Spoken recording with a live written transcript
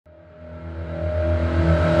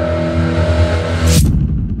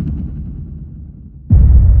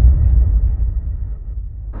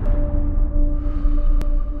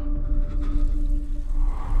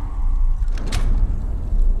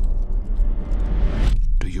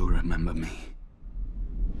you remember me?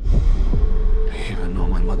 Do you even know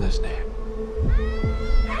my mother's name?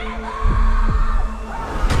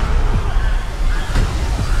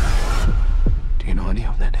 Do you know any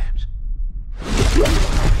of their names?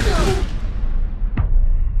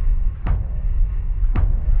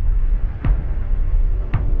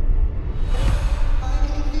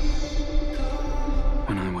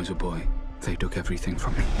 When I was a boy, they took everything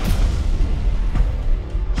from me.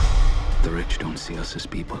 The rich don't see us as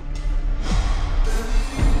people.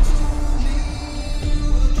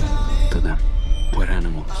 To them, we're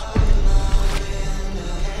animals.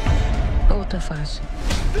 Both of us.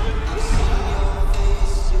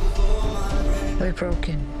 We're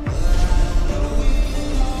broken.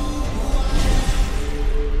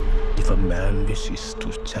 If a man wishes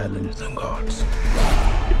to challenge the gods,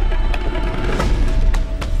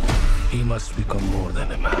 he must become more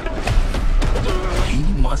than a man. He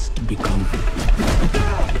must become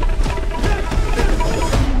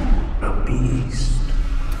a beast.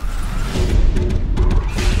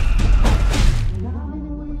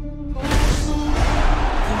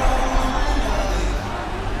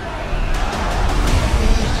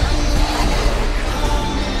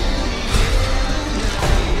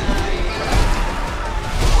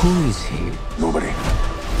 Who is he? Nobody.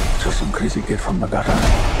 Just some crazy kid from the gutter.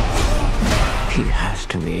 He has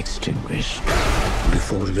to be extinguished.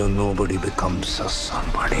 Before your nobody becomes a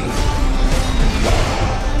somebody.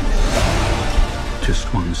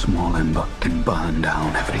 Just one small ember can burn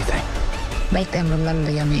down everything. Make them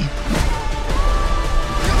remember your name.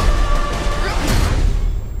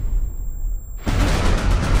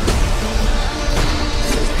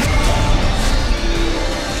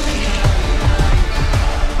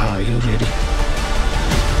 Are you ready?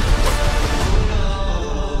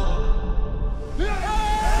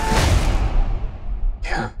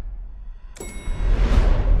 Yeah.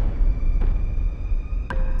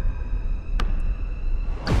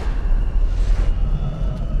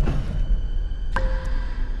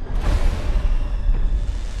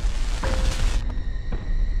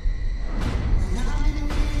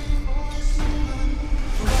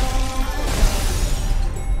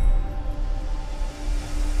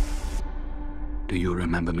 Do you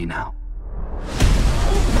remember me now?